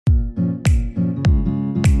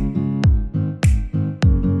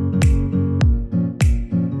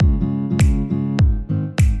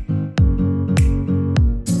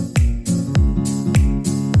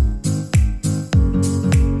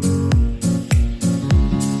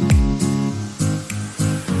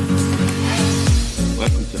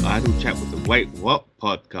Idle Chat with the Wait What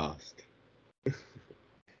podcast.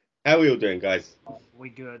 How are we all doing, guys? We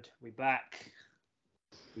good. We back.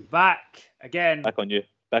 We back again. Back on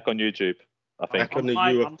YouTube, I think. Back on the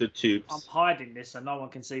U of the I'm tubes. hiding this so no one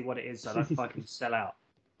can see what it is, so I don't fucking sell out.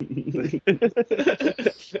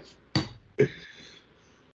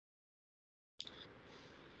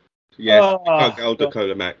 Yes, Oh, Coca-Cola God.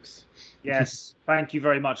 Cola Max. Yes. Thank you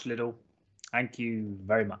very much, Little. Thank you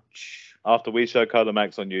very much. After we show Cola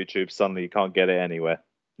Max on YouTube, suddenly you can't get it anywhere.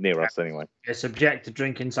 Near us, anyway. You're subject to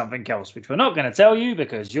drinking something else, which we're not going to tell you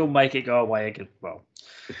because you'll make it go away again. Well,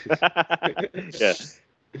 Yes.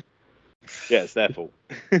 Yeah, it's their fault.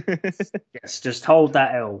 yes, just hold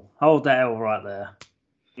that L. Hold that L right there.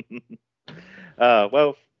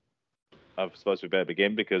 Well, I suppose we better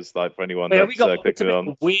begin because, like, for anyone Yeah, that's we got it's clicking a on,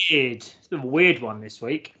 bit of a weird one this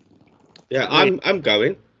week. Yeah, I'm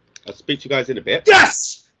going. I'll speak to you guys in a bit.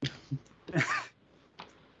 Yes!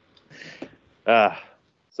 so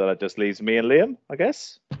that just leaves me and Liam, I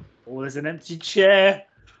guess. Oh, there's an empty chair.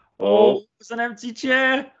 Oh. Oh, there's an empty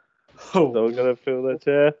chair. So Oh, we're gonna fill the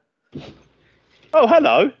chair. Oh,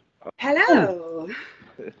 hello, Hello.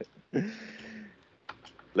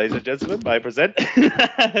 ladies and gentlemen. May I present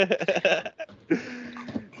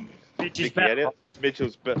Mitch is Mickey better. Elliott,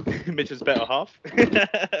 Mitchell's better half.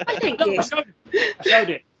 Thank No, you.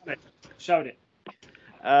 I showed it.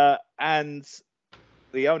 And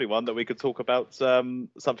the only one that we could talk about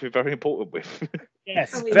something very important with.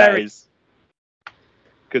 Yes, Oh, we very.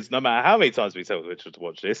 Because no matter how many times we tell Richard to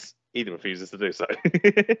watch this, he refuses to do so.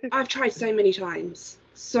 I've tried so many times.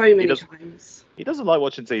 So many doesn't- times. He doesn't like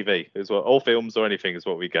watching TV, is what, or films or anything, is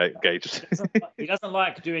what we gauged. He doesn't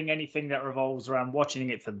like doing anything that revolves around watching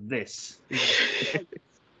it for this.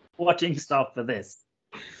 Watching stuff for this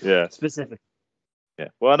Yeah, specifically. yeah.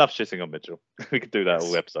 Well, enough shitting on Mitchell. We could do that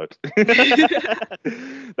all episode.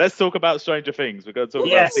 Let's talk about Stranger Things. We're going to talk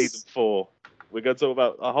about Yes. season 4. We're going to talk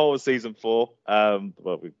about a whole of season 4. Well,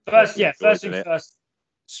 First things things first.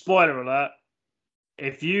 Spoiler alert: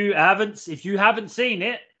 if you haven't seen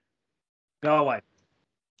it, go away.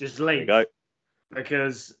 Just There you leave. go.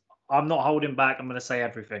 Because I'm not holding back. I'm going to say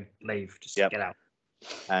everything. Leave. Just Yep. get out.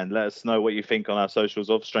 And let us know what you think on our socials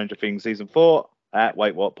of Stranger Things season 4 at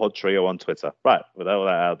Wait What Pod Trio on Twitter. Right, with all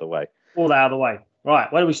that out of the way. All that out of the way. Right.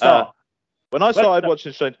 Where do we start? When I started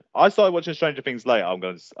watching Stranger Things late, I'm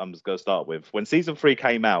just going to start with when season 3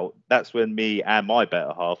 came out. That's when me and my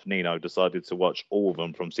better half Nino decided to watch all of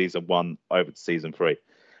them from season 1 over to season 3.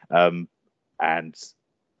 And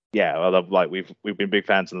yeah, I love, like we've been big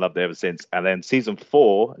fans and loved it ever since. And then season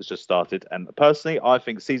 4 has just started, and personally, I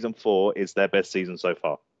think season 4 is their best season so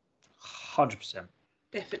far. 100%.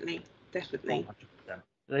 Definitely. 100%. I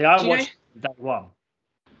Do you watched day one.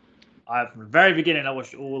 From the very beginning, I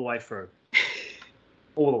watched it all the way through.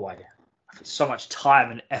 All the way. So much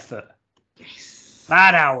time and effort. Yes.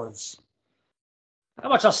 Man hours. How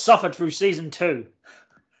much I suffered through season 2.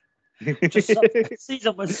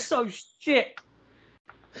 Season was so shit.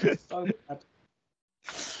 So bad.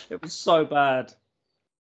 It was so bad.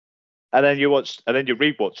 And then you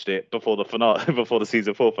rewatched it before the finale, before the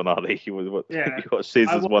season 4 finale. You watched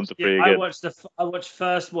seasons 1 to 3 again. I watched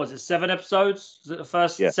first. Was it 7 episodes? Was it the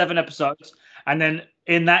first Yeah. 7 episodes? And then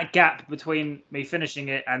in that gap between me finishing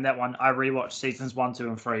it and that one, I rewatched seasons 1, 2,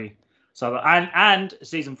 and 3. So that, and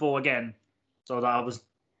season 4 again, so that I was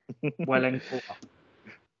well in.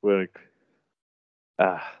 And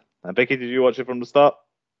Becky, did you watch it from the start?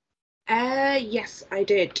 Yes, I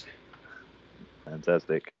did.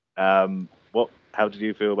 Fantastic. How did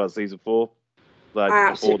you feel about season 4? Like,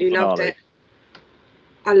 I before the absolutely loved finale? it.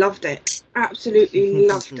 I loved it. Absolutely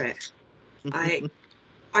loved it.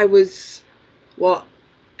 I was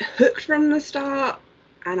hooked from the start,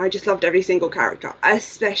 and I just loved every single character,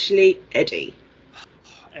 especially Eddie.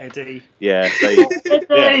 Eddie. Yeah,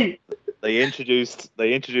 Eddie! they introduced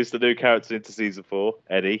the new character into season 4,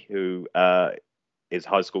 Eddie, who is a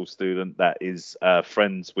high school student that is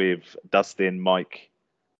friends with Dustin, Mike.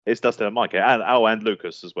 It's Dustin and Mike, and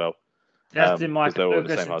Lucas as well. Justin, Mike, 'cause they're all in the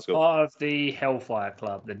Lucas same high is school. part of the Hellfire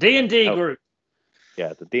Club, the D&D group.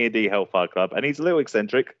 Yeah, the D&D Hellfire Club, and he's a little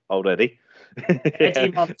eccentric, old Eddie.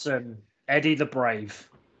 Eddie Munson, Eddie the Brave.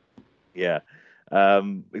 Yeah.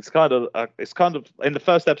 It's kind of in the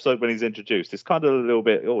first episode when he's introduced, it's kind of a little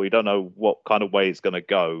bit, you don't know what kind of way it's going to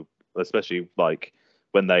go, especially like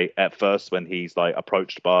when he's like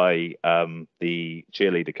approached by the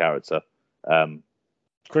cheerleader character,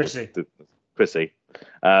 Chrissy,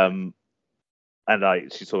 and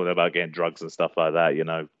like she's talking about getting drugs and stuff like that,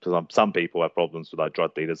 because some people have problems with like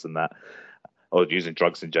drug dealers and that, or using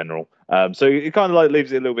drugs in general. So it kind of like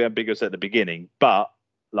leaves it a little bit ambiguous at the beginning, but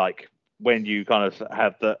like when you kind of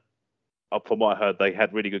have the, from what I heard, they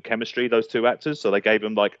had really good chemistry, those two actors. So they gave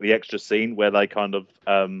them like the extra scene where they kind of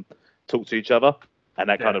talk to each other, and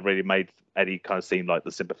that kind of really made Eddie kind of seem like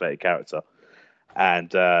the sympathetic character.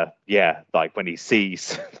 And like when he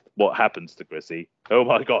sees what happens to Chrissy, oh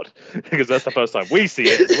my god, because that's the first time we see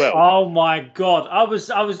it as well. Oh my god, I was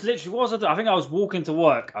literally, what was I doing? I think I was walking to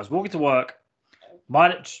work.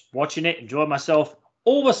 Watching it, enjoying myself.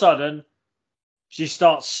 All of a sudden, she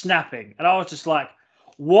starts snapping, and I was just like,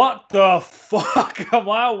 "What the fuck am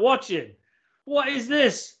I watching? What is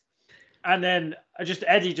this?" And then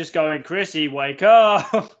Eddie just going, "Chrissy, wake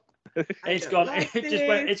up." It's gone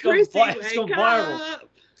viral.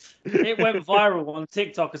 It went viral on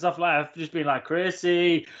TikTok and stuff like that. I've just been like,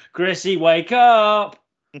 Chrissy, wake up.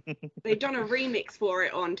 They've done a remix for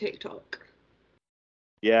it on TikTok.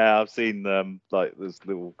 Yeah, I've seen like there's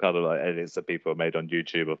little kind of like edits that people have made on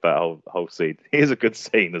YouTube of that whole scene. Here's a good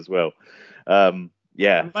scene as well. The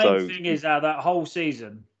main thing is that whole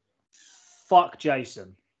season, fuck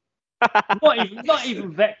Jason. not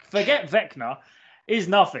even forget Vecna. Is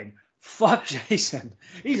nothing. Fuck Jason.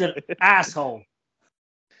 He's an asshole.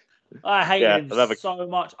 I hate him so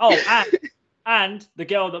much. Oh, and the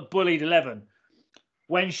girl that bullied 11.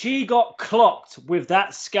 When she got clocked with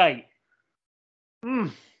that skate, I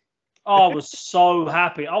was so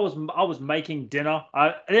happy. I was making dinner.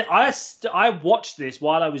 I watched this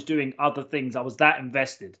while I was doing other things. I was that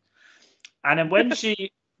invested. And then when she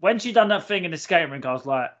done that thing in the skating rink, I was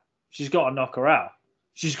like, she's got to knock her out.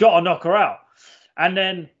 And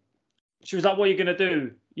then she was like, "What are you going to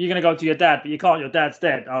do? You're going to go to your dad, but you can't. Your dad's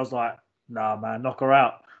dead." I was like, "Nah, man, knock her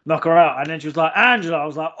out. And then she was like, "Angela." I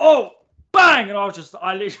was like, "Oh, bang." And I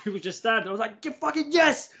literally was just standing. I was like, "You fucking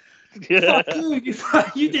yes. Yeah.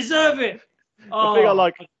 Fuck you. You deserve it."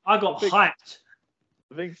 Oh, I got hyped.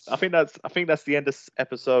 I think that's the end of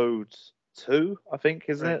episode 2, I think,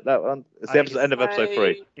 isn't it? That one. It's the end of episode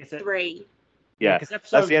 3. It's 3. Yeah, because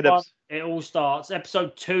episode 1, it all starts.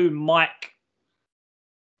 Episode 2, Mike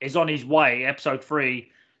is on his way. Episode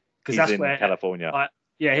 3, because that's where California.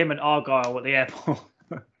 Him and Argyle at the airport.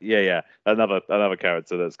 yeah. Another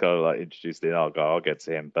character that's kind of like introduced in Argyle. I'll get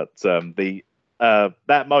to him, but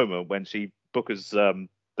that moment when she bookers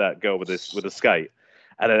that girl with a skate,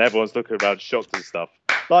 and then everyone's looking around shocked and stuff.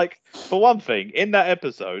 Like, for one thing, in that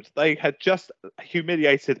episode, they had just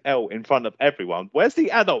humiliated Elle in front of everyone. Where's the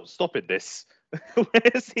adult stopping this?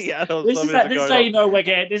 Where's the adult? This is how you know we're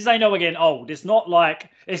getting old. It's not, fuck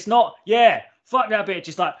that bitch.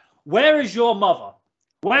 It's like, where is your mother?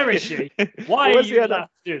 Where is she? Why are you allowed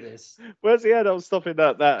to do this? Where's the adult stopping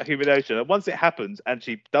that humiliation? And once it happens and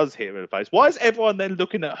she does hit him in the face, why is everyone then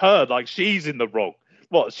looking at her like she's in the wrong?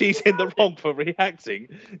 What? She's in the wrong for reacting?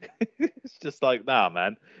 It's just like, nah,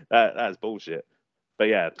 man, that's bullshit. But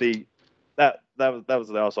yeah, that was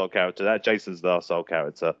the arsehole character. That Jason's the arsehole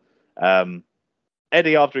character.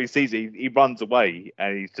 Eddie, after he sees it, he runs away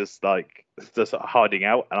and he's just hiding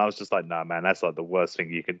out. And I was just like, nah, man, that's like the worst thing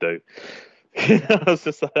you can do. I was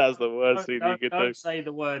just like, that's the worst thing you could do. Don't say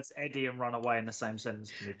the words Eddie and run away in the same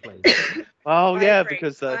sentence to me, please. Oh, I yeah, agree.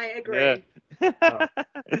 because I agree. Yeah.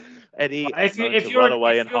 Eddie, if you're run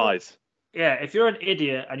away and hide. Yeah, if you're an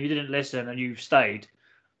idiot and you didn't listen and you've stayed,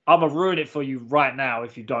 I'm gonna ruin it for you right now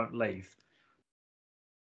if you don't leave.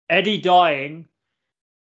 Eddie dying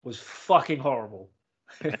was fucking horrible.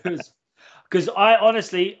 Because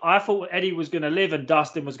I thought Eddie was gonna live and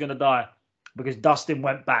Dustin was gonna die because Dustin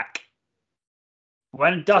went back.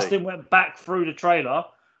 When Dustin went back through the trailer,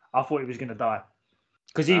 I thought he was gonna die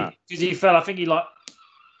because he fell. I think he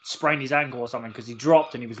sprained his ankle or something because he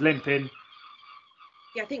dropped and he was limping.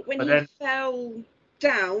 Yeah, I think when he fell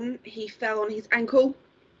down, he fell on his ankle.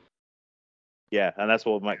 Yeah, and that's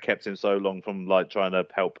what kept him so long from trying to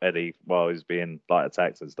help Eddie while he's being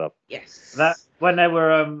attacked and stuff. Yes. That when they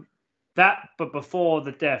were but before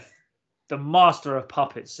the death, the Master of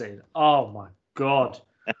Puppets scene. Oh my god.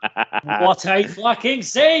 What a fucking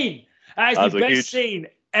scene! That is the best scene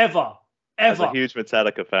ever. As a huge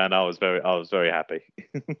Metallica fan, I was very happy.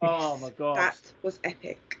 Oh my god, that was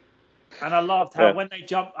epic. And I loved how when they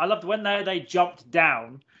jumped. I loved when they jumped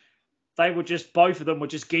down. They were both of them were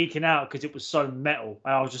just geeking out because it was so metal.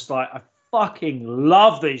 And I was just like, I fucking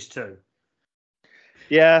love these two.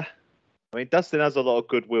 Yeah, I mean, Dustin has a lot of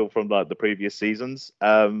goodwill from the previous seasons.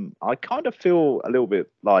 I kind of feel a little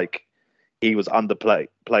bit like he was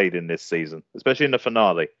underplayed in this season, especially in the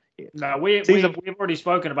finale. No, we've already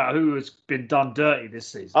spoken about who has been done dirty this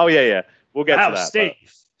season. Oh yeah, we'll get to that.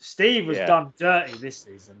 Steve was done dirty this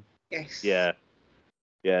season. Yes. Yeah,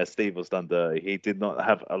 Yeah, Steve was done dirty. He did not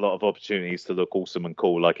have a lot of opportunities to look awesome and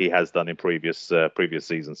cool like he has done in previous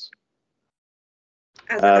seasons.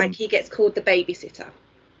 As I like, he gets called the babysitter.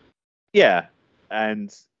 Yeah,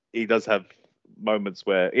 and he does have moments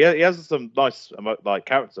where he has some nice like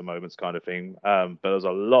character moments kind of thing. But there's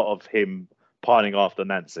a lot of him pining after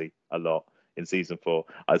Nancy a lot in season 4.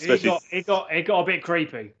 Especially, it got a bit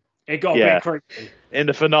creepy. It got a bit creepy in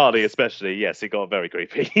the finale, especially. Yes, it got very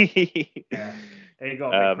creepy. Yeah, it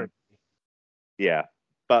got a bit creepy. Yeah,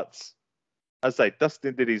 but as I say,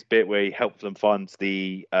 Dustin did his bit where he helped them find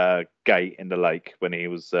the gate in the lake when he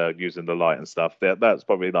was using the light and stuff. That's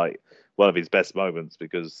probably like one of his best moments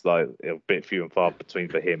because like a bit few and far between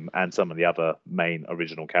for him and some of the other main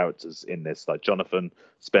original characters in this. Like Jonathan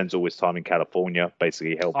spends all his time in California,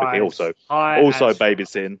 basically helping. He also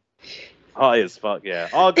babysitting. High as fuck, yeah.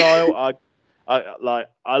 Argyle,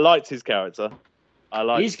 I liked his character.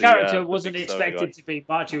 His character wasn't expected to be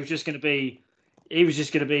much. He was just going to be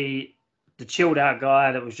the chilled out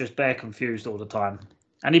guy that was just bare confused all the time,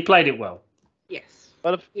 and he played it well. Yes,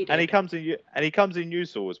 he comes in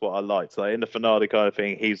useful is what I liked. Like in the finale kind of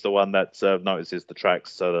thing, he's the one that notices the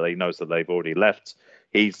tracks so that he knows that they've already left.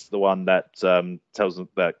 He's the one that tells them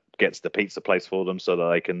that gets the pizza place for them so that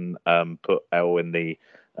they can put Elle in the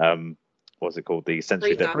what's it called, the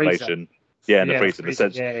sensory deprivation. Yeah, in the freezer.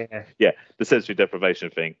 The sensory deprivation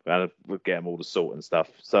thing, and we'll get them all the salt and stuff.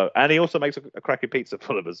 So, and he also makes a cracking pizza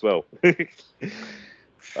for them as well.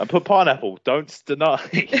 And put pineapple. Don't deny.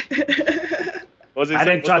 And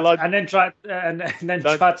then try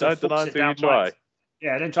to force it down Mike's.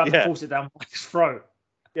 Yeah, then try to force it down Mike's throat.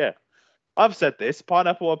 Yeah, I've said this.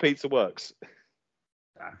 Pineapple on pizza works.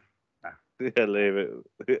 Yeah, leave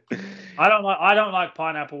it. I don't like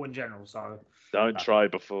pineapple in general, so don't try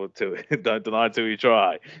don't deny till you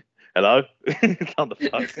try. Hello? On the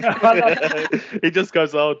phone. He just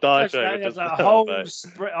goes, "Oh, dietary." There's that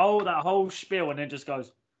whole spiel, and then just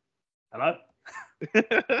goes, "Hello."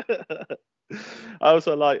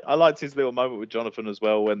 I liked his little moment with Jonathan as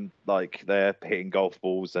well when like they're hitting golf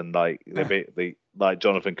balls and like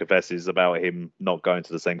Jonathan confesses about him not going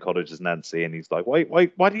to the same college as Nancy, and he's like, wait, why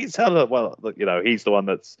did you tell her? Well, he's the one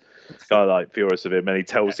that's kind of like furious with him, and he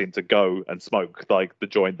tells him to go and smoke like the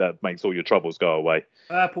joint that makes all your troubles go away.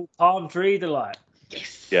 Purple palm tree delight.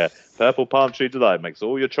 Yes. Yeah, purple palm tree delight makes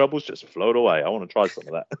all your troubles just float away. I want to try some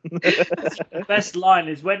of that. The best line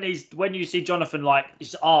is when you see Jonathan like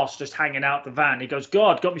his arse just hanging out the van. He goes,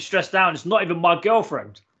 "God, got me stressed down. It's not even my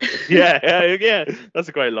girlfriend." Yeah. That's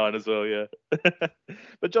a great line as well. Yeah.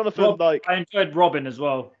 But Jonathan, I enjoyed Robin as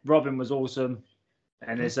well. Robin was awesome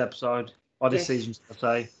in this episode or this season. I'd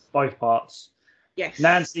say both parts. Yes.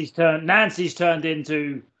 Nancy's turned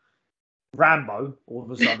into Rambo all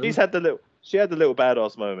of a sudden. She had the little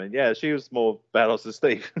badass moment. Yeah, she was more badass than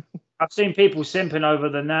Steve. I've seen people simping over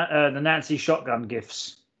the Nancy shotgun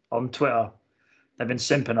gifs on Twitter. They've been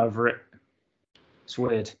simping over it. It's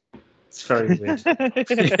weird. It's very weird.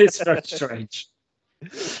 It's very strange.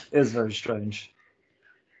 It's very strange.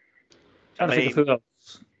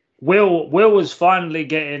 Will was finally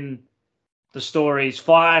getting the stories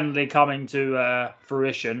finally coming to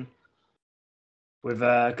fruition with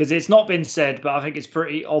because it's not been said, but I think it's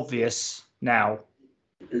pretty obvious now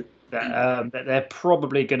that they're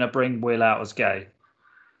probably going to bring Will out as gay.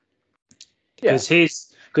 Because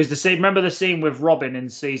remember the scene with Robin in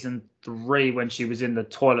season 3 when she was in the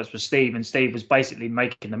toilets with Steve, and Steve was basically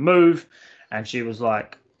making the move, and she was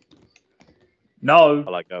like, "No, I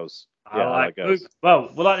like girls. I like girls." Well,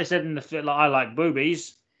 like they said in the film, I like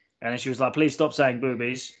boobies, and then she was like, "Please stop saying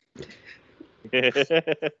boobies."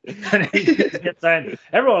 And he kept saying,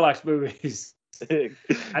 "Everyone likes boobies." And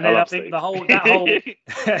then I think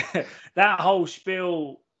that whole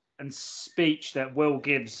spiel and speech that Will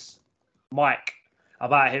gives Mike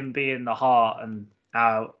about him being the heart and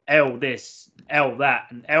how L this, L that,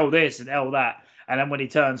 and L this and L that, and then when he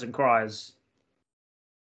turns and cries,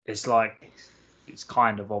 it's like it's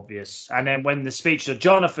kind of obvious. And then when the speech that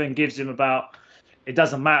Jonathan gives him about it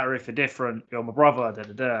doesn't matter if you're different, you're my brother,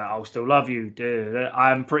 I'll still love you.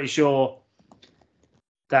 I'm pretty sure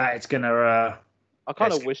that it's gonna. I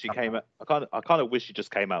kind of wish he came out. I kind of wish he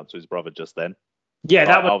just came out to his brother just then. Yeah,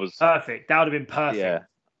 that was perfect. That would have been perfect. Yeah,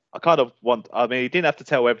 I kind of want. I mean, he didn't have to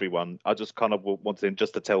tell everyone. I just kind of wanted him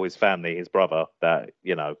just to tell his family, his brother, that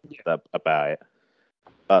that about it.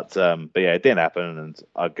 But yeah, it didn't happen, and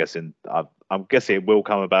I'm guessing it will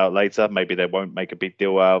come about later. Maybe they won't make a big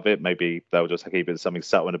deal out of it. Maybe they'll just keep it something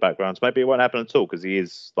subtle in the background. Maybe it won't happen at all because he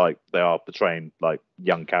is like they are portraying like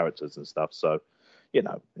young characters and stuff. So it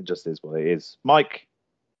just is what it is. Mike's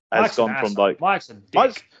gone from like Mike's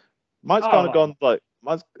kind of gone like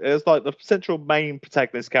it's like the central main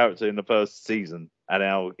protagonist character in the first season, and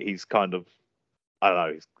now he's kind of, I don't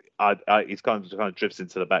know, he's kind of drifts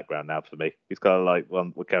into the background now for me. He's kind of like one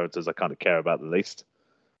of the characters I kind of care about the least.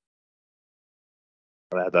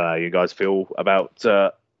 I don't know how you guys feel about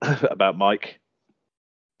about Mike.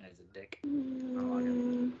 He's a dick. I like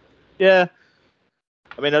him. Yeah,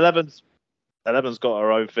 I mean, Eleven's got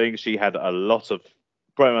her own thing. She had a lot of,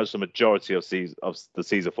 pretty much the majority of the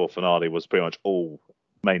season 4 finale was pretty much all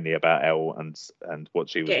mainly about Elle and what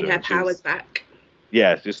she was Getting doing. her powers back.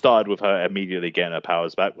 Yeah, it started with her immediately getting her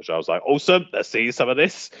powers back, which I was like, awesome. Let's see some of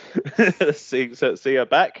this. see her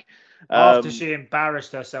back. After she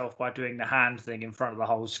embarrassed herself by doing the hand thing in front of the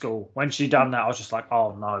whole school, when she done that, I was just like,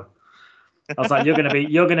 oh no. I was like,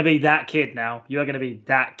 you're gonna be that kid now. You're gonna be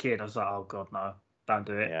that kid. I was like, oh god, no, don't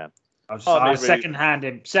do it. Yeah. I was just second hand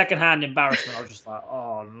embarrassment. I was just like,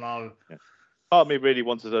 oh no. Yeah. Part of me really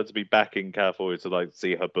wanted her to be back in California to like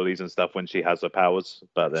see her bullies and stuff when she has her powers,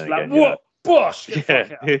 but then again, what? Bush.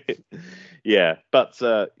 Yeah, yeah. But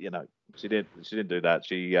she didn't do that.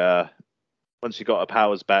 She when she got her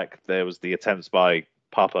powers back, there was the attempts by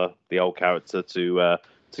Papa, the old character, to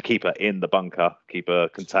keep her in the bunker, keep her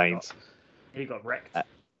contained. He got wrecked.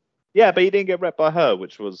 Yeah, but he didn't get wrecked by her,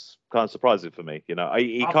 which was kind of surprising for me.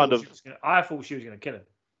 I thought she was going to kill him.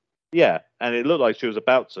 Yeah, and it looked like she was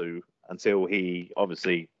about to until he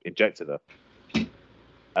obviously injected her.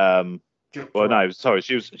 Well, no, sorry,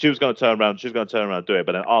 she was going to turn around. She was going to turn around and do it,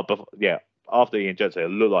 but then after he injected her, it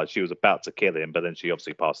looked like she was about to kill him, but then she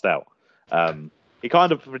obviously passed out. He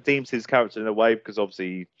kind of redeems his character in a way because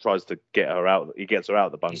obviously he tries to get her out. He gets her out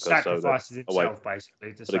of the bunker. He sacrifices himself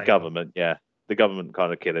basically for the government. Yeah, the government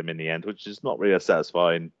kind of kill him in the end, which is not really a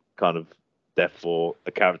satisfying kind of death for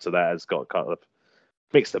a character that has got kind of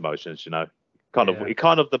mixed emotions. He's kind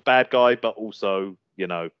of the bad guy, but also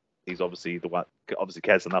he's obviously the one obviously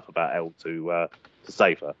cares enough about Elle to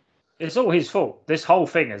save her. It's all his fault. This whole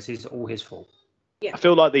thing is all his fault. Yeah. I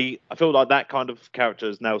feel like that kind of character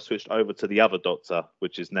has now switched over to the other Doctor,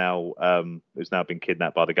 which is now who's now been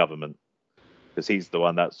kidnapped by the government, because he's the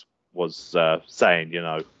one that was saying,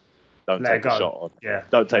 don't take the shot on,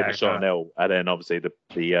 don't take the shot on Elle, and then obviously the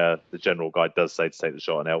general guy does say to take the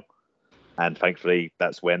shot on Elle, and thankfully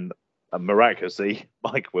that's when miraculously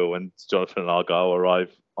Mike Will and Jonathan Argyle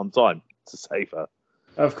arrive on time to save her.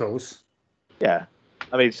 Of course. Yeah,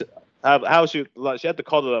 I mean. How she had the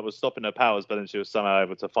collar that was stopping her powers, but then she was somehow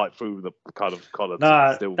able to fight through the kind of collar.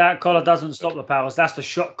 No, that collar doesn't stop the powers. That's the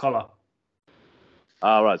shock collar.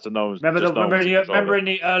 Right. So no one's remember in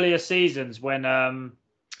the earlier seasons when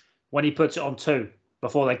he puts it on 2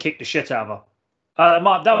 before they kicked the shit out of her.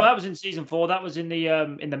 That was in season 4. That was in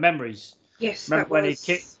the memories. Yes. Remember when he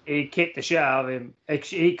kicked the shit out of him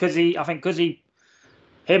because him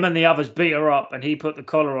and the others beat her up and he put the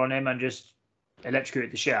collar on him and just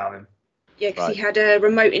electrocuted the shit out of him. Yeah, because he had a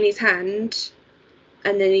remote in his hand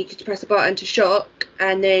and then he could press a button to shock,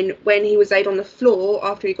 and then when he was laid on the floor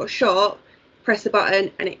after he got shot, press the button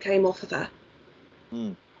and it came off of her.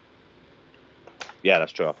 Yeah,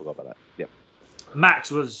 that's true. I forgot about that. Yeah. Max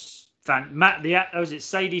was was it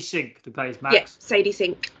Sadie Sink who plays Max? Yeah, Sadie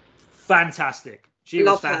Sink. Fantastic. She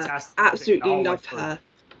was fantastic. Her. Absolutely loved her.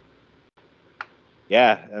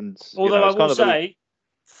 Yeah, and although I will say,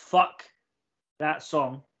 fuck that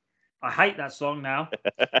song. I hate that song now.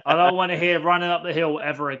 I don't want to hear Running Up the Hill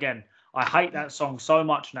ever again. I hate that song so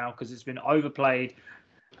much now because it's been overplayed,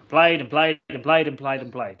 played. There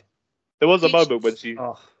was a moment when she...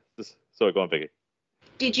 Sorry, go on, Vicky.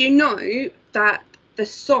 Did you know that the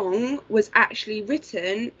song was actually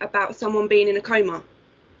written about someone being in a coma?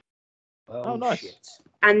 Oh, nice. Shit.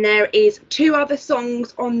 And there is 2 other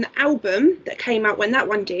songs on the album that came out when that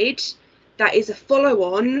one did. That is a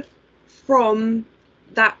follow-on from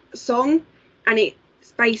that song, and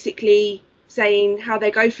it's basically saying how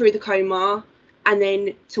they go through the coma and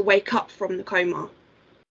then to wake up from the coma.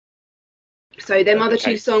 So them other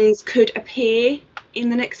 2 songs could appear in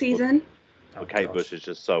the next season. Kate Bush is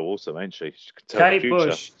just so awesome, ain't she? She can tell the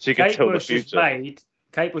future. She can tell the future.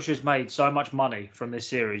 Kate Bush has made so much money from this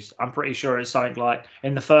series. I'm pretty sure it's something like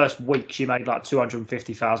in the first week she made like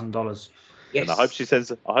 $250,000. Yes. And I hope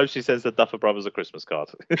she sends the Duffer Brothers a Christmas card.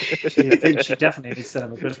 She definitely needs to send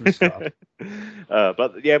them a Christmas card.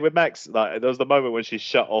 But yeah, with Max, like there was the moment when she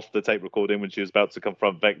shut off the tape recording when she was about to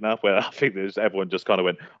confront Vecna, where I think everyone just kind of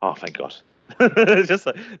went, "Oh, thank God." It's just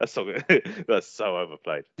like that's so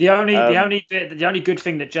overplayed. The only good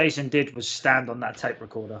thing that Jason did was stand on that tape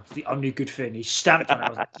recorder. The only good thing, he stamped on it. I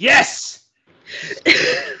was like, yes.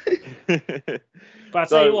 But I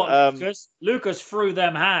tell you what, Lucas threw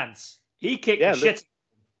them hands. He kicked the shit.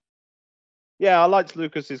 Yeah, I liked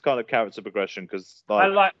Lucas's kind of character progression because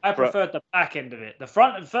I preferred the back end of it. The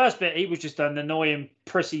first bit, he was just an annoying,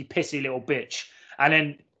 prissy, pissy little bitch, and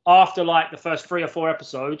then after like the first 3 or 4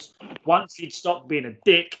 episodes, once he'd stopped being a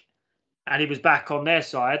dick and he was back on their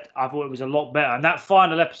side, I thought it was a lot better. And that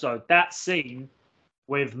final episode, that scene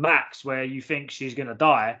with Max where you think she's gonna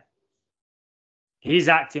die, his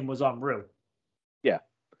acting was unreal. Yeah.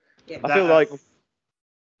 Yeah. I feel like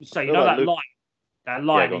so you know like that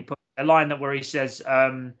line go he put, a line that where he says,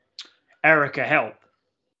 "Erica, help."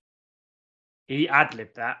 He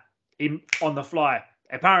ad-libbed that on the fly.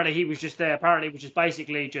 Apparently, he was just there. Apparently, it was just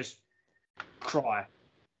basically just cry.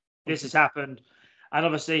 This has happened, and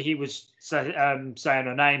obviously he was saying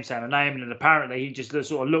her name, and apparently he just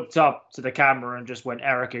sort of looked up to the camera and just went,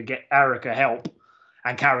 "Erica, help,"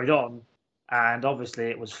 and carried on. And obviously,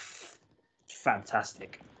 it was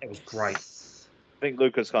fantastic. It was great. I think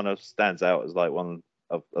Lucas kind of stands out as like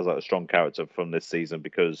as like a strong character from this season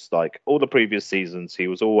because like all the previous seasons he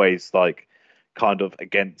was always like kind of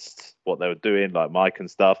against what they were doing, like Mike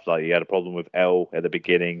and stuff. Like he had a problem with Elle at the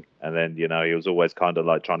beginning, and then he was always kind of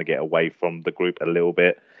like trying to get away from the group a little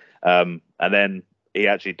bit. And then he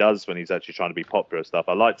actually does when he's actually trying to be popular and stuff.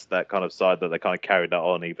 I liked that kind of side that they kind of carried that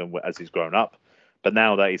on even as he's grown up. But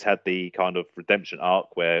now that he's had the kind of redemption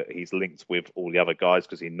arc where he's linked with all the other guys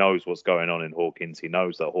because he knows what's going on in Hawkins, he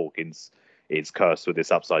knows that Hawkins is cursed with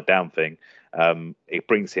this upside down thing. It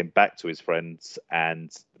brings him back to his friends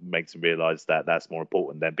and makes him realize that that's more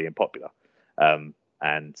important than being popular. And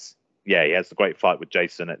yeah, he has a great fight with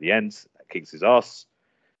Jason at the end. That kicks his ass.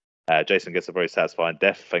 Jason gets a very satisfying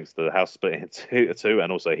death thanks to the house splitting into two,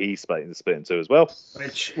 and also he split in two as well.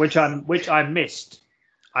 Which I missed.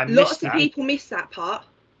 Lots of people miss that part.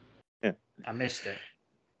 Yeah, I missed it.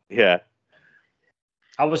 Yeah,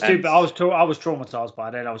 I was traumatized by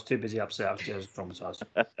it. I was too busy upset. I was just traumatized.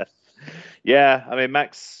 Yeah, I mean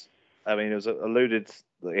Max. I mean it was alluded.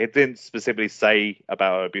 It didn't specifically say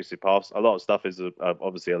about her abusive past. A lot of stuff is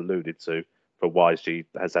obviously alluded to for why she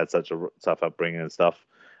has had such a tough upbringing and stuff.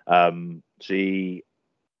 She,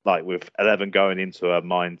 like with 11 going into her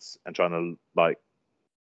mind and trying to like,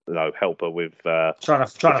 help her with trying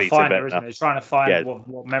to find her, isn't it? Trying to find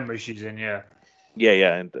what memory she's in.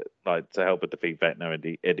 Yeah, and like to help her defeat Vecna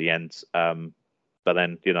at the end. But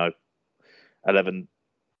then 11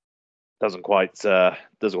 doesn't quite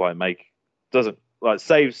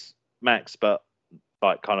saves Max, but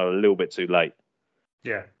like kind of a little bit too late.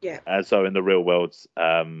 Yeah. And so in the real world,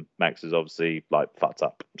 Max is obviously like fucked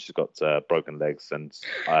up. She's got broken legs and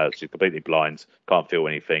she's completely blind, can't feel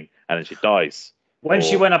anything, and then she dies. When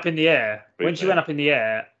she went up in the air,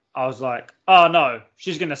 I was like, oh no,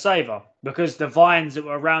 she's going to save her because the vines that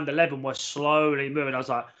were around 11 were slowly moving. I was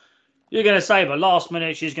like, you're going to save her. Last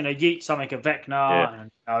minute, she's going to yeet something at Vecna.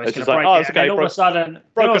 And it's going to break it. And all of a sudden,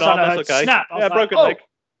 broken arm, that's okay. Snap. Yeah, broken leg.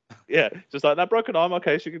 Yeah, just like that broken arm.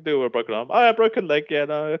 Okay, she can do with a broken arm. Oh, yeah, broken leg. Yeah,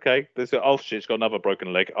 no, okay. Oh shit, she's got another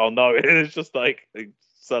broken leg. Oh no, it's just like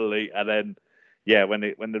suddenly, and then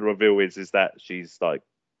when the reveal is that she's like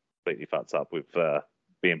completely fucked up with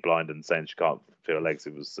being blind and saying she can't feel her legs.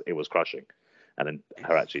 It was crushing, and then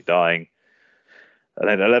her actually dying. And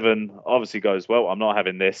then 11 obviously goes, well, I'm not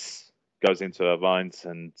having this. Goes into her mind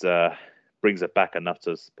and brings her back enough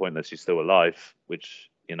to the point that she's still alive,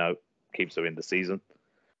 which keeps her in the season.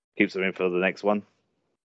 Keeps her in for the next one.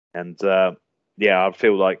 And I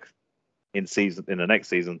feel like in the next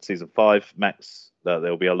season, season 5, Max,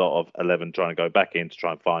 there'll be a lot of 11 trying to go back in to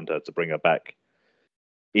try and find her to bring her back,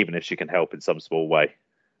 even if she can help in some small way.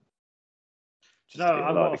 I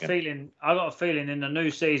got a feeling in the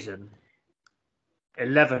new season,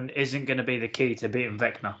 11 isn't going to be the key to beating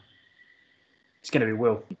Vecna. It's going to be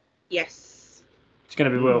Will. Yes. It's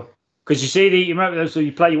going to be Will. Because you remember, so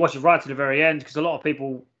you watch it right to the very end, because a lot of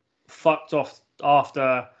people fucked off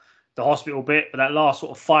after the hospital bit, but that last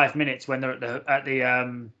sort of 5 minutes when they're at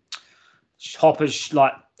the Hopper's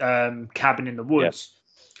cabin in the woods,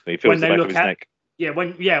 he feels the back of his neck.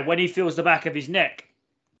 When he feels the back of his neck.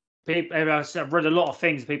 I've read a lot of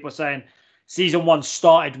things. People are saying season 1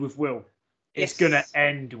 started with Will. It's going to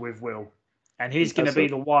end with Will, and he's going to be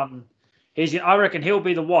the one. I reckon he'll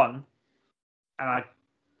be the one. And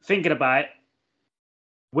thinking about it,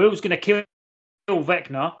 Will's going to kill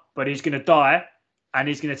Vecna, but he's going to die, and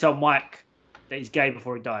he's going to tell Mike that he's gay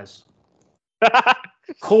before he dies.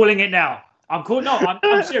 Calling it now. I'm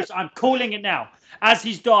serious. I'm calling it now. As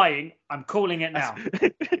he's dying, I'm calling it now.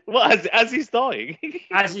 What? As he's dying?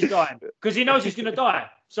 As he's dying, because he knows he's going to die.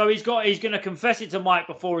 So he's going to confess it to Mike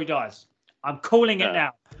before he dies. I'm calling it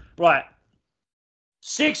now. Right.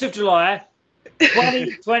 6th of July,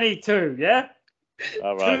 2022. Yeah.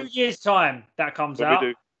 All right. 2 years' time that comes When out. we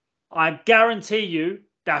do, I guarantee you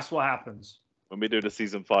that's what happens. when we do the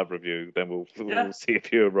season 5 review, then we'll Yeah. see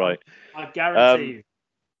if you're right. I guarantee you.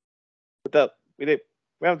 But we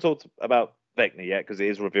haven't talked about Vecna yet because it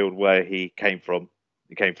is revealed where he came from.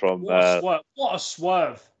 He came from. What a swerve. What a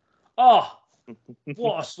swerve. Oh,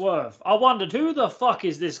 what a swerve. I wondered, who the fuck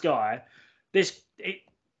is this guy? A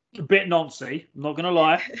bit noncy, I'm not going to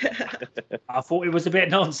lie. I thought it was a bit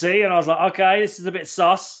noncy, and I was like, okay, this is a bit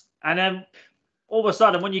sus. And then all of a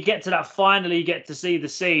sudden, when you get to that, finally you get to see the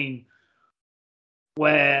scene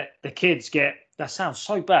where the kids get, that sounds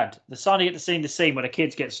so bad. Finally get to see the scene where the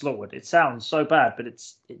kids get slaughtered. It sounds so bad, but it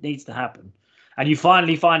needs to happen. And you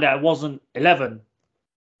finally find out it wasn't 11,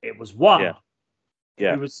 it was 1. Yeah.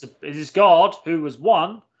 Yeah. It was this guard who was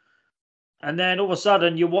 1. And then all of a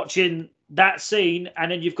sudden you're watching that scene, and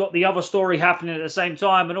then you've got the other story happening at the same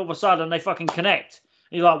time, and all of a sudden they fucking connect.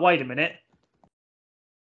 And you're like, wait a minute,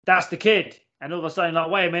 that's the kid. And all of a sudden, like,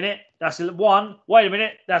 wait a minute, that's 1. Wait a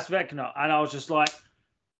minute, that's Vecna. And I was just like,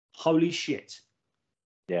 holy shit.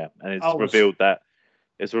 Yeah, and it's revealed that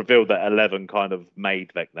 11 kind of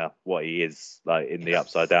made Vecna what he is, like, in the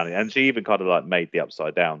Upside Down, and she even kind of like made the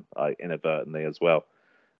Upside Down, like, inadvertently as well.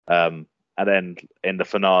 And then in the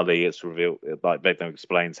finale, it's revealed, like, Vecna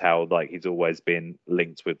explains how, like, he's always been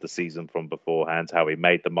linked with the season from beforehand, how he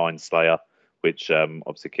made the Mind Slayer, which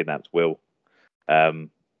obviously kidnapped Will,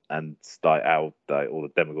 and like how all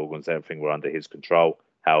the Demogorgons, everything were under his control.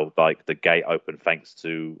 How, like, the gate opened thanks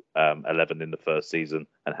to 11 in the first season,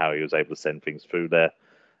 and how he was able to send things through there.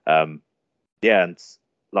 Yeah, and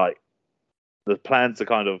like the plan to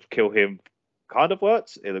kind of kill him kind of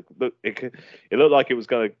worked. It looked like it was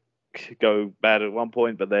going to go bad at one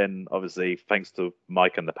point, but then obviously thanks to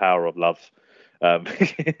Mike and the power of love, they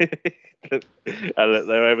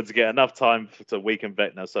were able to get enough time to weaken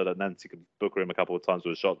Vecna so that Nancy could booker him a couple of times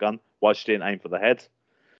with a shotgun. Why she didn't aim for the head?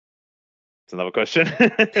 It's another question.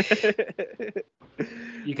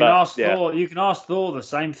 You can ask Thor. You can ask Thor the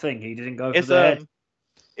same thing. He didn't go for the head.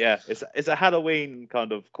 Yeah, it's a Halloween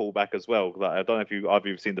kind of callback as well. Like, I don't know if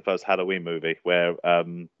you've seen the first Halloween movie where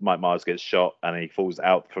Mike Myers gets shot and he falls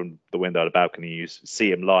out from the window of the balcony. You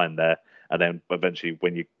see him lying there, and then eventually,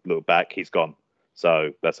 when you look back, he's gone.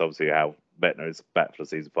 So that's obviously how Vecna is back for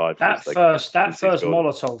season 5. That first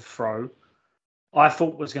Molotov throw, I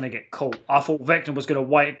thought was going to get caught. I thought Vecna was going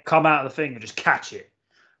to come out of the thing and just catch it,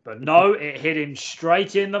 but no, it hit him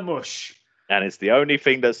straight in the mush. And it's the only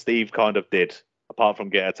thing that Steve kind of did, apart from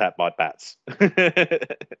get attacked by bats. I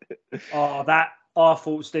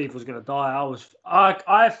thought Steve was going to die.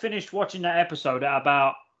 I finished watching that episode at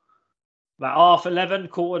about 11:30,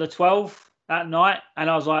 11:45 that night, and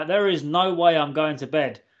I was like, there is no way I'm going to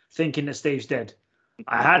bed thinking that Steve's dead.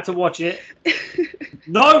 I had to watch it.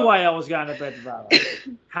 No way I was going to bed without that.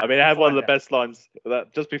 I mean, it had one of the best lines.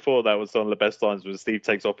 That just before that was one of the best lines when Steve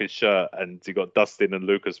takes off his shirt and you got Dustin and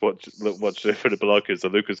Lucas watching it through the binoculars,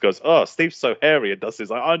 and Lucas goes, "Oh, Steve's so hairy," and Dustin's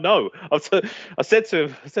like, "I know." I said to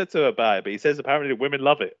him about it, but he says apparently women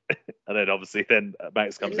love it. And then obviously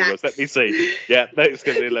Max comes and goes, "Let me see." Yeah, Max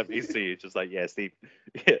comes in, "Let me see." It's just like, yeah, Steve,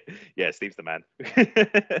 yeah, Steve's the man.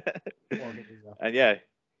 And yeah.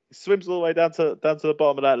 Swims all the way down to the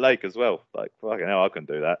bottom of that lake as well. Like, fucking hell, I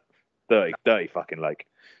couldn't do that. Dirty fucking lake.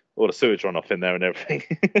 All the sewage run off in there and everything.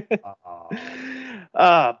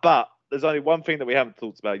 But there's only one thing that we haven't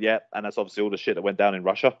talked about yet, and that's obviously all the shit that went down in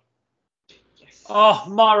Russia. Yes. Oh,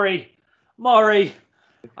 Murray.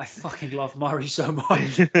 I fucking love Murray so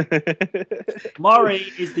much.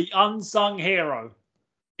 Murray is the unsung hero.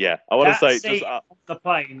 Yeah, I want to say just the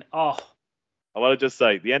plane. Oh, I want to just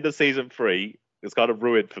say the end of season 3. It's kind of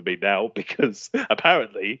ruined for me now because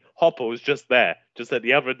apparently Hopper was just there, just at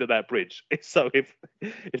the other end of that bridge. So if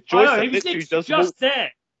Joyce had literally just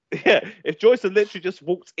there, yeah, if Joyce had literally just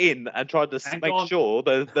walked in and tried to make sure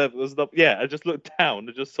there was and just looked down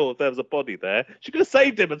and just saw if there was a body there, she could have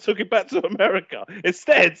saved him and took him back to America.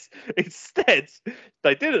 Instead,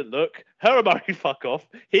 they didn't look. Her and Murray fuck off.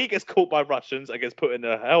 He gets caught by Russians and gets put in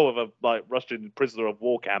a hell of a Russian prisoner of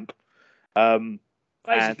war camp.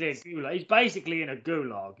 Basically, a gulag. He's basically in a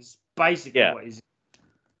gulag. It's basically what he's.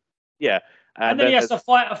 Yeah, and then he has to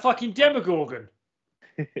fight a fucking Demogorgon.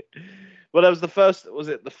 Well, that was the first. Was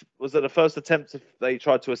it the first attempt they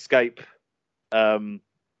tried to escape?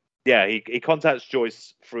 Yeah, he contacts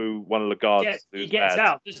Joyce through one of the guards. He gets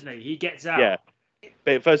out, doesn't he? He gets out. Yeah,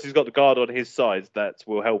 but first he's got the guard on his side that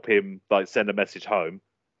will help him, like, send a message home.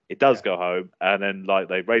 It does go home, and then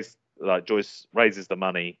Joyce raises the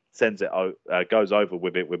money, sends it, goes over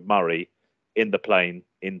with it with Murray in the plane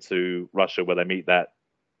into Russia, where they meet that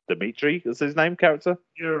Dmitri, is his name, character?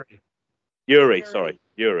 Yuri. Yuri. Sorry,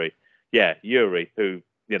 Yuri. Yeah, Yuri. Who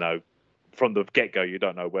from the get-go, you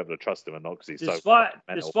don't know whether to trust him or not because he's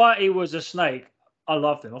despite he was a snake, I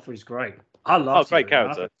loved him. I thought he was great. I loved him. Great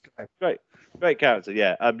character. Great character.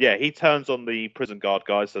 Yeah. He turns on the prison guard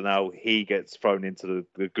guy, so now he gets thrown into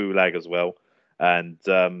the gulag as well. And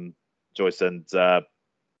Joyce and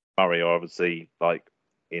Murray are obviously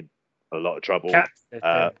in a lot of trouble.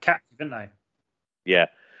 Captured, didn't they? Yeah.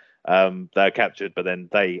 They're captured, but then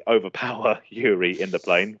they overpower Yuri in the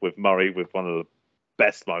plane with Murray with one of the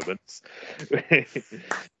best moments.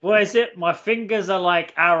 What is it? My fingers are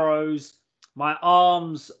like arrows. My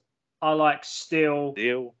arms are like steel.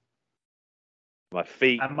 My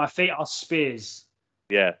feet. And my feet are spears.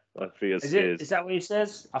 Yeah, my feet are spears. Is that what he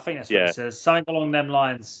says? I think that's what he says. Something along them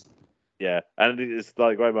lines. Yeah, and it's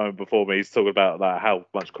like a great moment before me. He's talking about how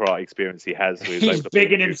much karate experience he has. So he's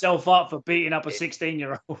bigging himself up for beating up a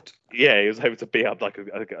 16-year-old. Yeah, he was able to beat up like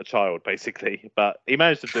a child, basically. But he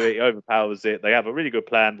managed to do it. He overpowers it. They have a really good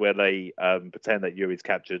plan where they pretend that Yuri's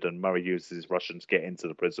captured and Murray uses Russian to get into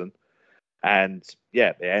the prison. And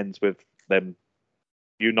yeah, it ends with them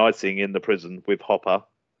uniting in the prison with Hopper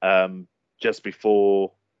just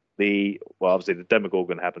before obviously the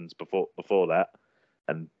Demogorgon happens before that,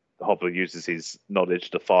 and Hopper uses his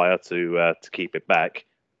knowledge to fire to keep it back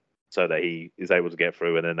so that he is able to get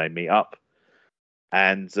through, and then they meet up.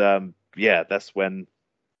 And that's when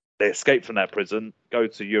they escape from that prison, go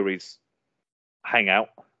to Yuri's hangout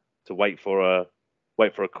to wait for a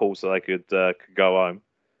call so they could go home.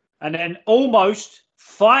 And then almost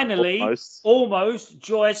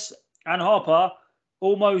Joyce and Hopper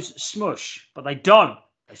almost smush, but they don't.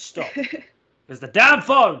 They stop. Because the damn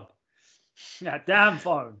phone. That damn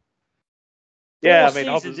phone. Yeah,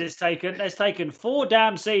 It's taken 4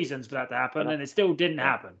 damn seasons for that to happen, and it still didn't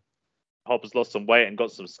happen. Hopper's lost some weight and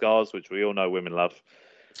got some scars, which we all know women love.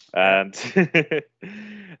 And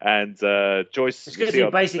and Joyce. It's because he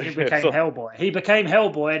basically became Hellboy. He became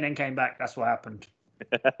Hellboy and then came back. That's what happened.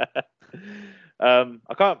 I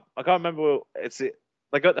can't remember.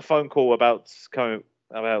 They got the phone call about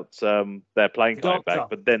their plane coming back,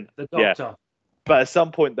 but then the doctor. But at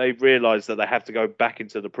some point they realise that they have to go back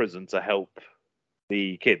into the prison to help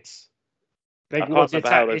the kids.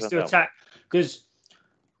 It's to attack because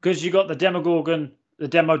you got the Demogorgon, the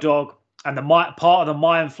Demo Dog, and part of the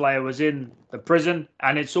Mind Flayer was in the prison,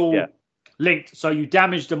 and it's all linked. So you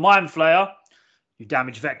damage the Mind Flayer, you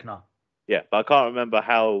damage Vecna. Yeah, but I can't remember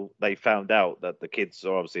how they found out that the kids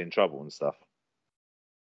are obviously in trouble and stuff.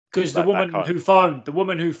 Because the woman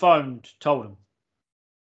who phoned told them.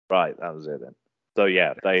 Right, that was it then. So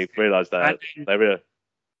yeah, they realised that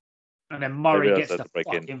and then Murray gets the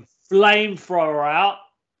fucking flamethrower out.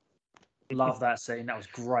 Love that scene. That was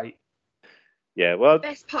great. Yeah, well, the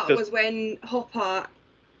best part was when Hopper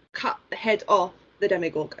cut the head off the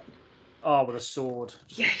Demogorgon. Oh, with a sword.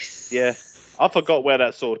 Yes. Yeah, I forgot where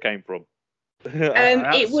that sword came from.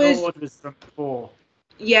 It was from before.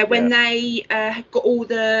 Yeah, when they got all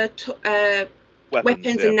the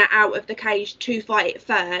weapons and that out of the cage to fight it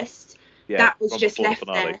first, that was just left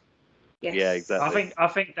there. Yes. Yeah, exactly. I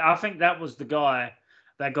think that was the guy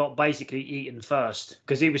that got basically eaten first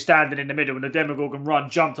because he was standing in the middle and the Demogorgon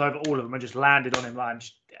jumped over all of them and just landed on him and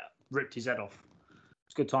just ripped his head off.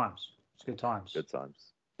 It's good times. Good times.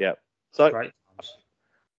 Yeah. So great times.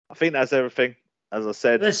 I think that's everything. As I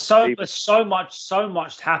said, there's so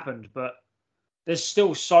much happened, but there's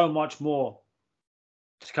still so much more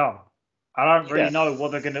to come. I don't really know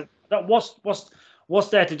what they're gonna. What's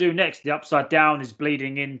there to do next? The Upside Down is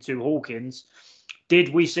bleeding into Hawkins.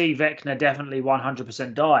 Did we see Vecna definitely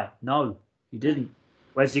 100% die? No, he didn't.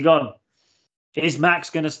 Where's he gone? Is Max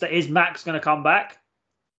gonna stay? Is Max gonna come back?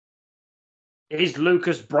 Is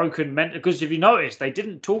Lucas broken mental? Because if you notice, they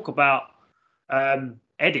didn't talk about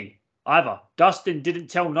Eddie either. Dustin didn't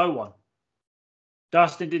tell no one.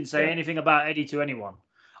 Dustin didn't say anything about Eddie to anyone.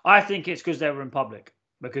 I think it's because they were in public.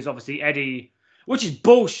 Because obviously Eddie, which is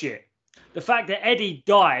bullshit. The fact that Eddie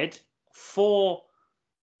died for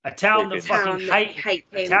a town that fucking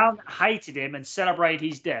hated him and celebrated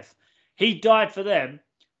his death. He died for them.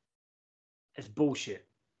 It's bullshit.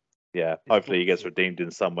 Yeah, hopefully he gets redeemed in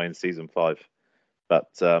some way in season 5. But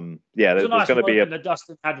there's going to be that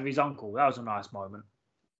Dustin had with his uncle. That was a nice moment.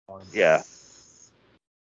 Yeah.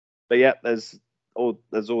 But yeah, there's all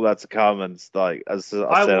that to come, and like as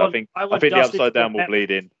I said, I think the Upside Down will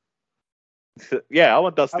bleed in. Yeah, I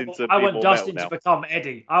want Dustin to become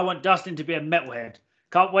Eddie. I want Dustin to be a metalhead.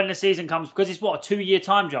 When the season comes, because it's a 2-year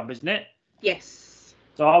time jump, isn't it? Yes.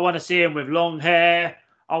 So I want to see him with long hair.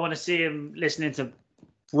 I want to see him listening to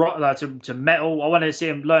rock, to metal. I want to see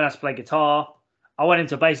him learn how to play guitar. I want him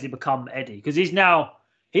to basically become Eddie because he's now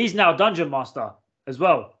Dungeon Master as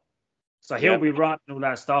well. So he'll be writing all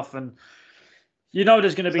that stuff, and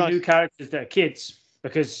there's going to be new characters that are kids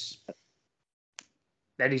because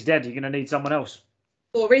Eddie's dead. You're going to need someone else.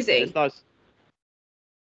 Or is he? It's nice.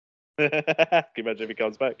 Can you imagine if he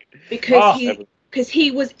comes back? Because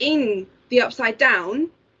he was in the Upside Down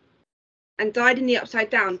and died in the Upside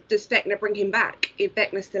Down. Does Vecna bring him back if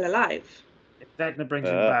Vecna's still alive? If Vecna brings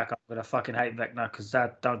him back, I'm gonna fucking hate Vecna because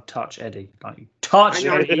don't touch Eddie. Like you touch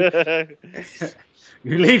Eddie,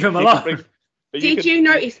 you leave him alone. Did you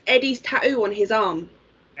notice Eddie's tattoo on his arm?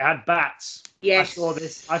 It had bats. Yes.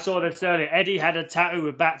 I saw this earlier. Eddie had a tattoo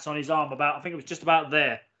with bats on his arm. I think it was just about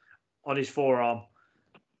there on his forearm,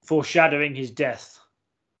 foreshadowing his death.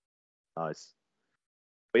 Nice.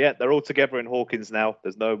 But yeah, they're all together in Hawkins now.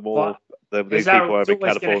 There's no more. These people are in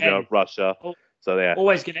California, Russia. So yeah,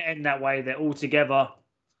 always going to end that way. They're all together.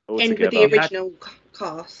 End with the original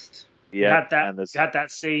cast. Yeah, you had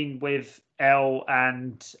that scene with Elle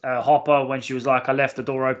and Hopper when she was like, "I left the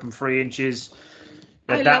door open 3 inches."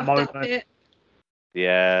 That moment. That bit.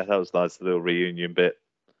 Yeah, that was nice. A little reunion bit.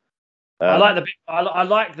 I like the bit. I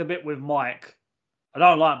like the bit with Mike. I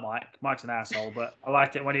don't like Mike. Mike's an asshole, but I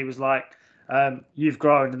liked it when he was like, "You've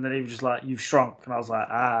grown," and then he was just like, "You've shrunk," and I was like,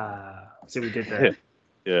 see what we did there.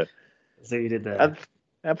 Yeah. See what you did there.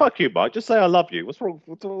 And fuck you, Mike. Just say I love you. What's wrong?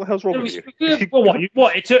 What the hell's wrong with you?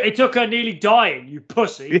 What? It took her nearly dying. You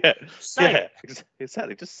pussy. Yeah. Say it.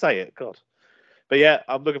 Exactly. Just say it. God. But yeah,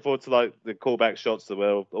 I'm looking forward to like the callback shots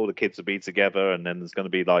where all the kids will be together, and then there's going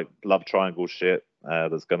to be like love triangle shit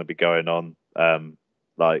that's going to be going on.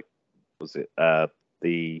 Like, was it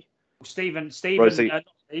the Stephen, not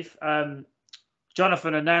Steve,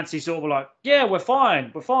 Jonathan and Nancy sort of were like, yeah, we're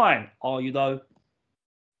fine. Are you though?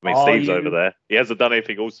 I mean, Steve's over there. He hasn't done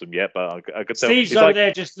anything awesome yet, but I could tell. Steve's over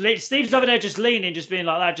there just leaning, just being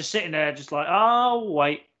like that, just sitting there, just like, oh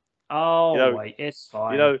wait, wait, it's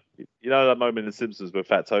fine. You know that moment in The Simpsons where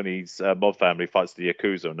Fat Tony's mob family fights the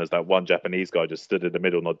Yakuza, and there's that one Japanese guy just stood in the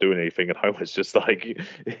middle, not doing anything, and Homer's just like,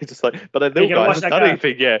 but the little guy hasn't done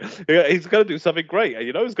anything yet. He's going to do something great, and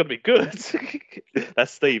it's going to be good.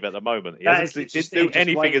 That's Steve at the moment. He didn't do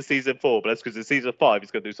anything in season 4, but that's because in season 5 he's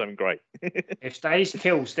going to do something great. If they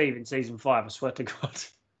kill Steve in season 5, I swear to God,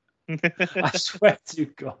 I swear to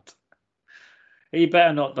God, he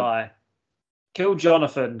better not die. Kill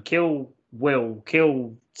Jonathan, kill Will,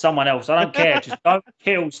 kill someone else. I don't care. Just don't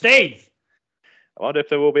kill Steve. I wonder if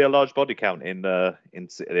there will be a large body count at the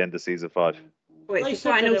end of season 5. Well, it's the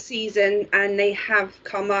final season, and they have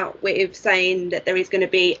come out with saying that there is going to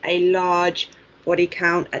be a large body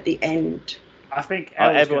count at the end. I think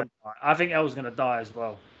Elle's going to die as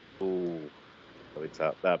well. Ooh,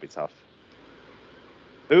 that'd be tough.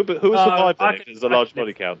 Who will survive then if there's a large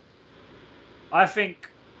body count? I think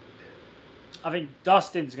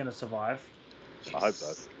Dustin's going to survive. I hope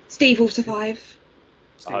so. Steve will survive.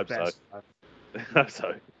 I hope so. I hope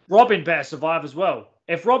so. Robin better survive as well.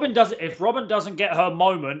 If Robin doesn't get her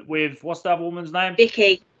moment with what's the other woman's name?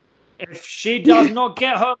 Vicky. If she does not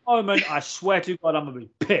get her moment, I swear to God, I'm gonna be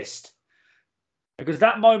pissed. Because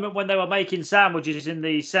that moment when they were making sandwiches in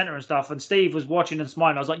the centre and stuff, and Steve was watching and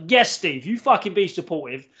smiling, I was like, yes, Steve, you fucking be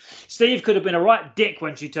supportive. Steve could have been a right dick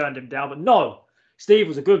when she turned him down, but no. Steve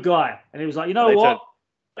was a good guy, and he was like, you know what?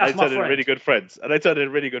 That's my friend. They turned in really good friends, and they turned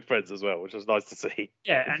in really good friends as well, which was nice to see.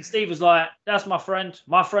 Yeah, and Steve was like, that's my friend.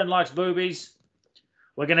 My friend likes boobies.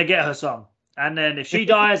 We're going to get her some. And then if she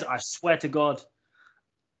dies, I swear to God,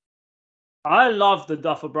 I love the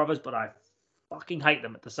Duffer Brothers, but I fucking hate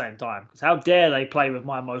them at the same time. Because how dare they play with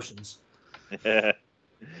my emotions? Yeah,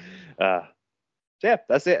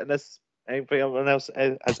 that's it. Unless anything else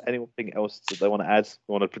has anything else that they want to add?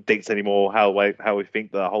 Want to predict any more how we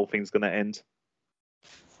think the whole thing's going to end?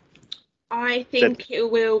 I think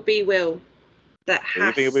it will be Will. You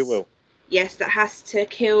think it'll be Will? Yes, that has to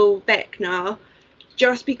kill Vecna,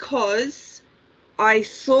 just because I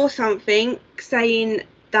saw something saying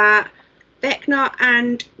that Vecna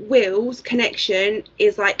and Will's connection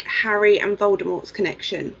is like Harry and Voldemort's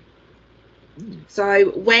connection.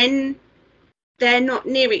 So when they're not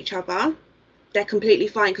near each other, they're completely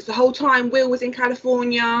fine. Because the whole time Will was in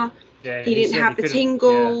California, he didn't have the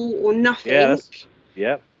tingle or nothing.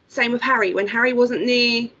 Yeah. Same with Harry. When Harry wasn't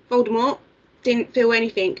near Voldemort, didn't feel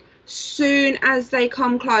anything. Soon as they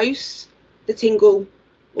come close, the tingle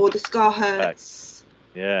or the scar hurts.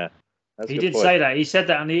 Yeah. He did say that. He said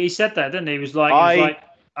that, and he said that, didn't he? He was like,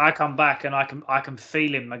 I come back and I can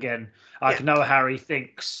feel him again. I can know how Harry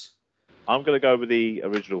thinks. I'm going to go with the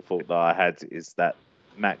original thought that I had, is that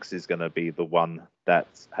Max is going to be the one that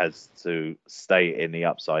has to stay in the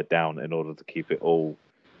Upside Down in order to keep it all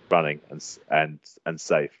running and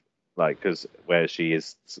safe. Like, because where she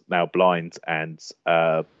is now blind and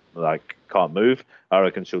like can't move, I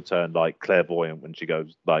reckon she'll turn like clairvoyant when she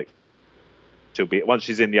goes, like, she'll be, once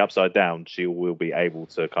she's in the Upside Down, she will be able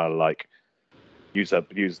to kind of like use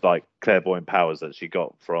like clairvoyant powers that she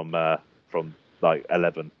got from like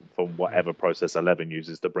 11, from whatever process 11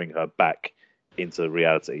 uses to bring her back into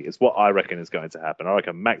reality. It's what I reckon is going to happen. I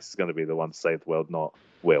reckon Max is going to be the one to save the world, not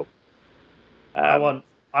Will. I want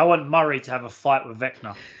Murray to have a fight with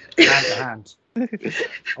Vecna, hand to hand.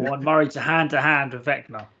 I want Murray to hand with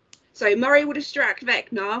Vecna. So Murray will distract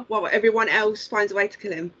Vecna while everyone else finds a way to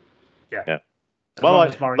kill him. Yeah. As Well, long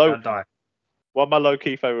like, as Murray don't die. One of my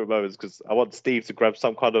low-key favorite moments, because I want Steve to grab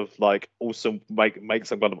some kind of like awesome, make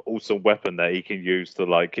some kind of awesome weapon that he can use to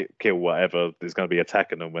like kill whatever is going to be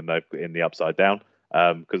attacking them when they're in the Upside Down.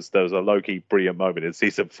 Because there was a low-key brilliant moment in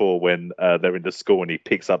season 4 when they're in the school and he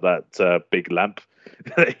picks up that big lamp.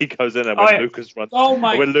 He goes in and when Lucas runs,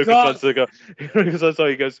 Lucas runs to go,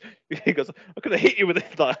 he goes, I could have hit you with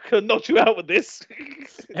it, like I could have knocked you out with this.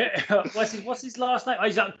 What's his last name?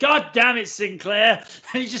 He's like, God damn it, Sinclair!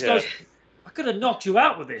 And he just goes, I could have knocked you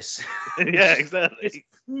out with this. Yeah, exactly. It's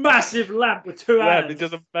massive lamp with two hands. It's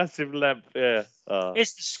just a massive lamp. Yeah.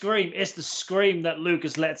 It's the scream. It's the scream that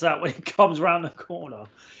Lucas lets out when he comes around the corner.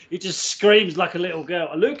 He just screams like a little girl.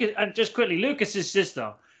 Lucas, and just quickly, Lucas's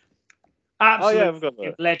sister,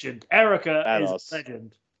 absolute legend. Erica badass. is a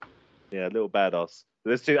legend. Yeah, little badass.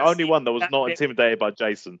 That's the only one that was not intimidated by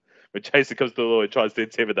Jason. When Jason comes to the door and tries to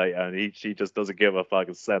intimidate her, and she just doesn't give a fuck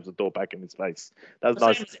and slams the door back in his face. That was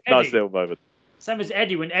nice little moment. Same as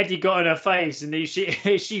Eddie, when Eddie got in her face and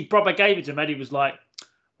she proper gave it to him, Eddie was like,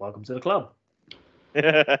 welcome to the club. So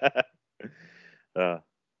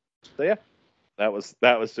yeah, that was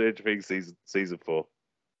Stranger Things season 4.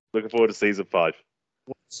 Looking forward to season 5.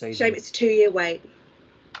 Shame it's a 2-year wait.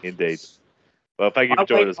 Indeed. Well, thank you for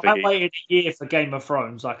joining us, Vicky. I waited a year for Game of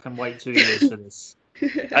Thrones. I can wait 2 years for this.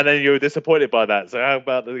 And then you were disappointed by that. So how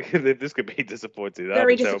about this could be disappointing?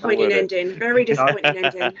 Very disappointing ending. Very disappointing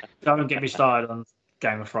ending. Don't get me started on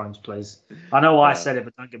Game of Thrones, please. I know why I said it,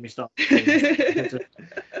 but don't get me started.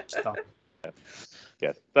 Stop.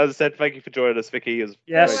 Yeah. As I said, thank you for joining us, Vicky. It's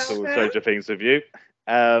great to talk Stranger Things with you.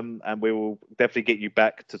 And we will definitely get you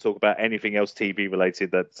back to talk about anything else TV related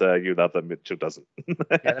that you love that Mitchell doesn't.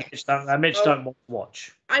 Mitch don't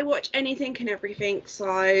watch. I watch anything and everything,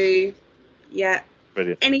 so yeah.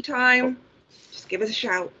 Brilliant. Anytime, just give us a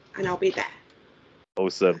shout and I'll be there.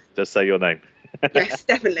 Awesome. Just say your name. Yes,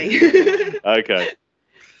 definitely. Okay.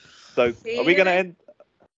 So are we going to end?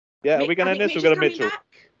 Yeah, are we going to end this? We're going to Mitchell.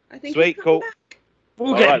 I think sweet, cool.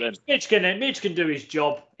 We'll get Mitch can do his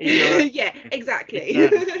job. Yeah, exactly.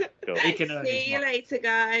 Cool. He can earn See you later,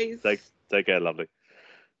 guys. Take care, lovely.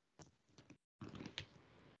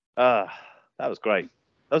 That was great.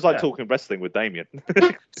 That was like talking wrestling with Damien.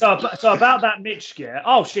 So about that Mitch scare.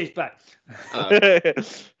 Oh, she's back.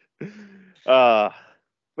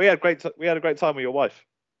 We had a great time with your wife.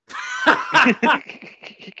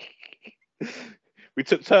 We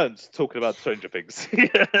took turns talking about Stranger Things.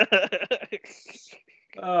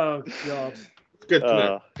 Oh God. Good to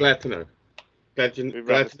know. Glad to know. Glad to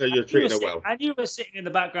know you're treating her well. And you were sitting in the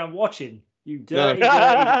background watching. You dirty.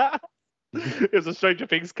 It was a Stranger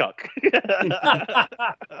Things cuck. So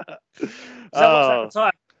what's that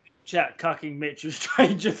time? Chat cucking Mitch with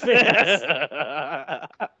Stranger Things.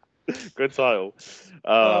 Good title.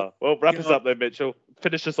 Well, wrap us up then, Mitchell.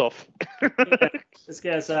 Finish us off. Let's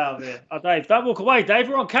get us out of here. Oh, Dave, don't walk away. Dave,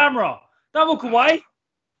 we're on camera. Don't walk away.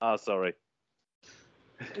 Sorry.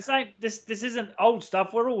 This isn't old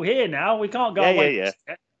stuff. We're all here now. We can't go away. Yeah.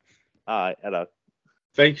 All right. Hello.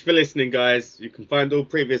 Thank you for listening, guys. You can find all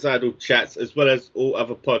previous Idol chats as well as all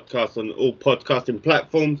other podcasts on all podcasting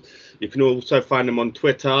platforms. You can also find them on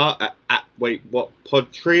Twitter at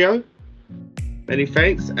WaitWhatPodTrio. Many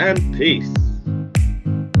thanks and peace.